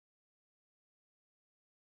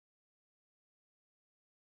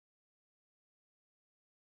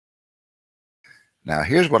Now,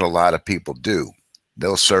 here's what a lot of people do.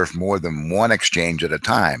 They'll surf more than one exchange at a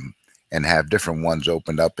time and have different ones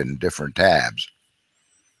opened up in different tabs.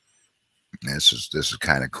 And this is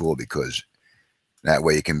kind of cool because that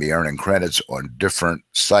way you can be earning credits on different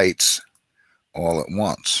sites all at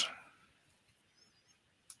once.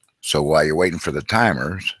 So while you're waiting for the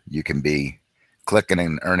timers, you can be clicking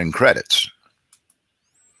and earning credits.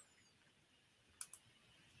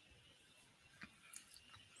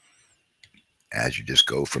 As you just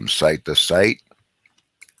go from site to site,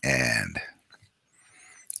 and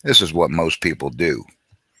this is what most people do.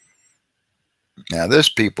 Now, these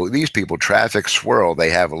people, Traffic Swirl, they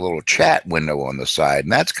have a little chat window on the side,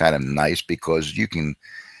 and that's kind of nice because you can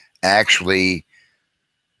actually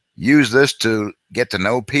use this to get to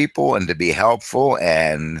know people and to be helpful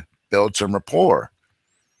and build some rapport.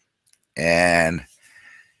 And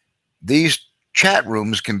these chat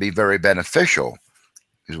rooms can be very beneficial.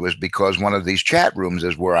 It was because one of these chat rooms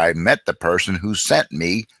is where I met the person who sent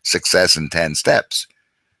me Success in 10 Steps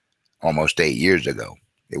almost 8 years ago.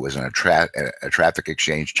 It was in a traffic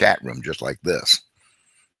exchange chat room just like this.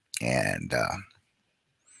 And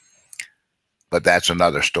but that's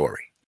another story.